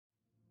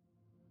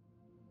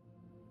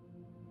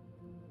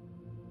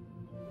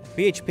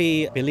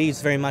BHP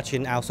believes very much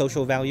in our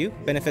social value,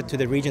 benefit to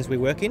the regions we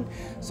work in.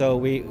 So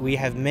we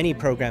have many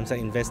programs that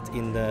invest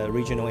in the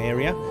regional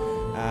area,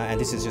 and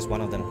this is just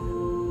one of them.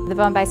 The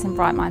Bowen Basin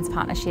Bright Minds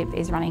partnership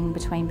is running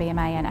between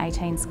BMA and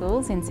 18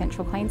 schools in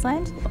central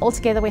Queensland.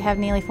 Altogether we have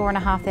nearly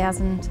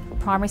 4,500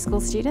 primary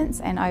school students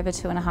and over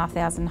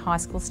 2,500 high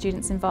school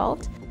students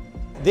involved.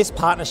 This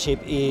partnership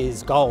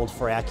is gold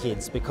for our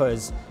kids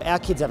because our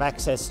kids have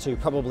access to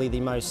probably the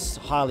most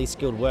highly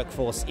skilled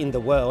workforce in the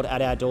world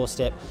at our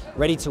doorstep,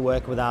 ready to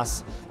work with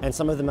us, and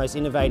some of the most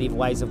innovative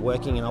ways of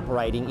working and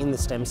operating in the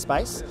STEM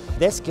space.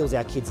 They're skills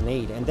our kids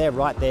need, and they're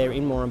right there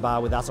in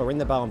Moranbah with us or in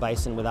the Bowen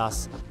Basin with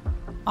us.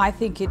 I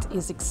think it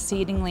is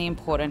exceedingly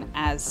important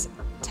as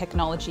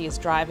technology is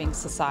driving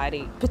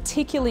society,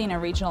 particularly in a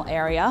regional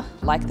area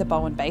like the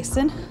Bowen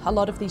Basin. A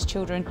lot of these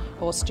children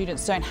or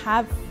students don't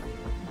have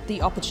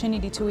the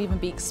opportunity to even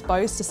be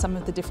exposed to some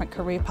of the different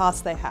career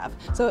paths they have.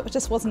 So it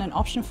just wasn't an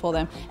option for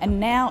them, and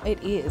now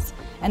it is.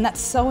 And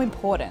that's so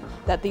important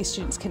that these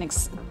students can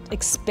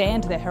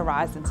expand their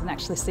horizons and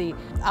actually see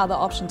other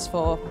options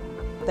for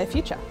their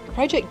future.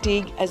 Project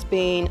DIG has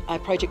been a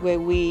project where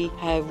we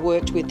have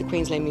worked with the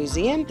Queensland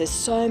Museum. There's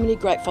so many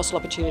great fossil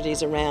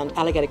opportunities around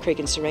Alligator Creek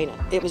and Sarina.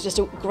 It was just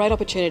a great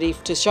opportunity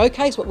to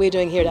showcase what we're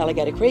doing here at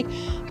Alligator Creek,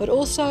 but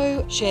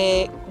also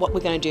share what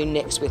we're going to do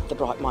next with the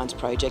Bright Minds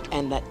project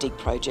and that DIG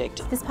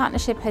project. This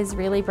partnership is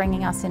really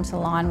bringing us into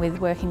line with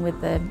working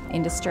with the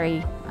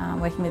industry,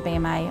 working with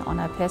BMA on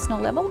a personal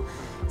level.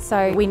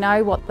 So we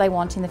know what they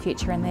want in the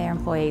future in their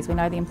employees. We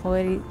know the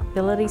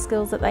employability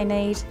skills that they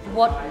need.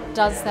 What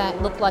does that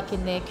look like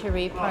in their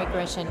career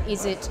progression?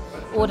 Is it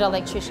auto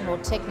electrician or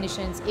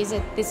technicians? Is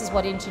it this is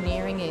what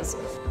engineering is?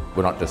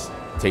 We're not just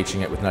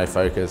teaching it with no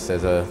focus.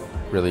 There's a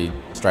really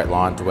straight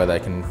line to where they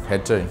can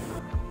head to.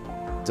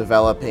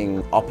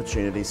 Developing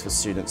opportunities for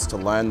students to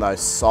learn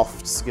those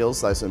soft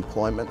skills, those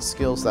employment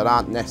skills that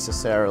aren't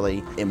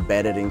necessarily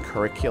embedded in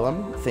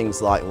curriculum.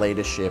 Things like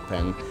leadership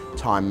and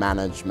time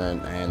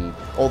management and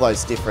all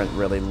those different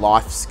really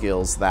life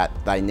skills that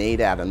they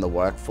need out in the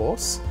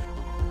workforce.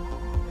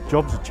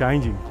 Jobs are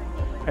changing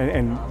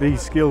and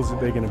these skills that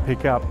they're going to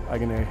pick up are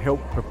going to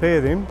help prepare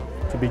them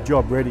to be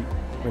job ready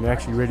when they're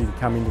actually ready to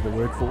come into the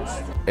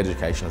workforce.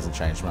 Education hasn't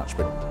changed much,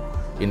 but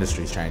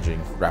industry's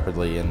changing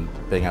rapidly, and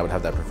being able to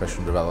have that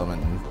professional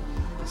development and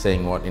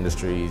seeing what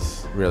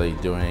industry's really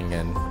doing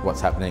and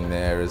what's happening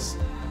there is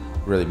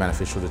really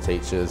beneficial to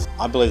teachers.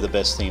 I believe the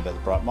best thing about the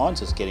Bright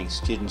Minds is getting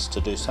students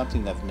to do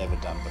something they've never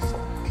done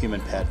before.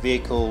 Human-powered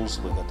vehicles,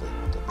 we've got the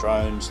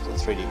drones, the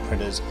 3D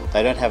printers.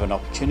 They don't have an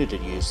opportunity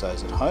to use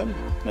those at home,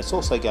 and it's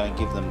also going to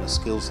give them the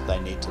skills that they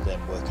need to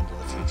then work into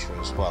the future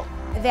as well.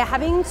 They're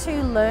having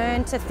to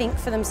learn to think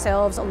for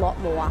themselves a lot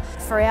more.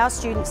 For our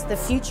students, the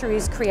future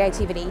is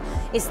creativity,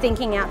 is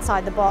thinking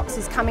outside the box,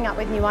 is coming up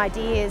with new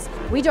ideas.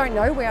 We don't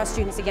know where our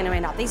students are going to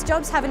end up. These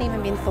jobs haven't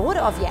even been thought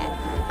of yet.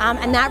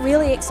 And that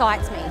really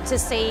excites me to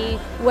see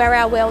where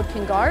our world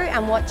can go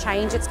and what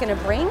change it's going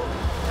to bring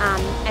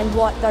and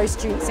what those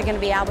students are going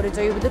to be able to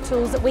do with the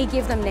tools that we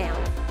give them now.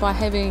 By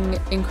having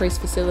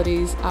increased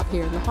facilities up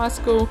here in the high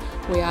school,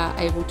 we are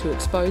able to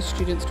expose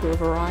students to a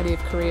variety of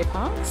career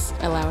paths,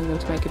 allowing them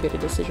to make a better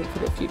decision for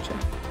their future.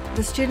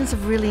 The students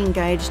have really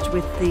engaged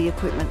with the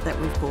equipment that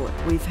we've bought.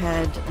 We've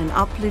had an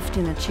uplift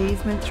in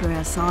achievement through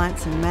our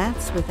science and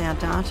maths with our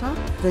data.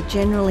 The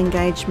general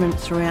engagement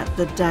throughout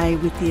the day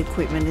with the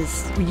equipment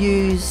is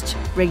used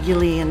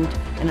regularly and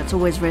it's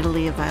always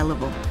readily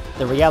available.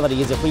 The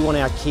reality is if we want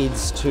our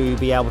kids to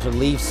be able to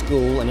leave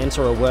school and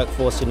enter a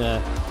workforce in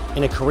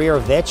a career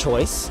of their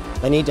choice,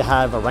 they need to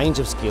have a range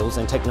of skills,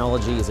 and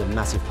technology is a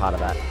massive part of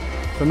that.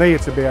 For me,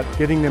 it's about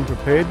getting them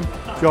prepared,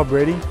 job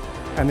ready,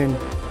 and then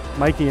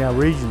making our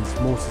regions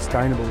more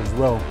sustainable as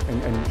well,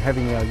 and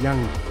having our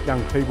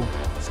young people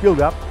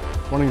skilled up,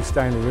 wanting to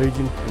stay in the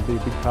region and be a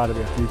big part of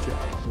our future.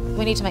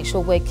 We need to make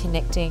sure we're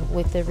connecting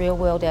with the real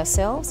world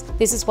ourselves.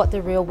 This is what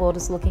the real world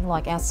is looking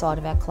like outside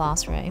of our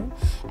classroom,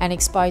 and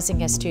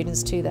exposing our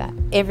students to that.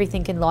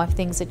 Everything in life,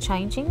 things are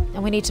changing,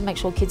 and we need to make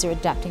sure kids are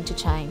adapting to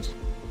change.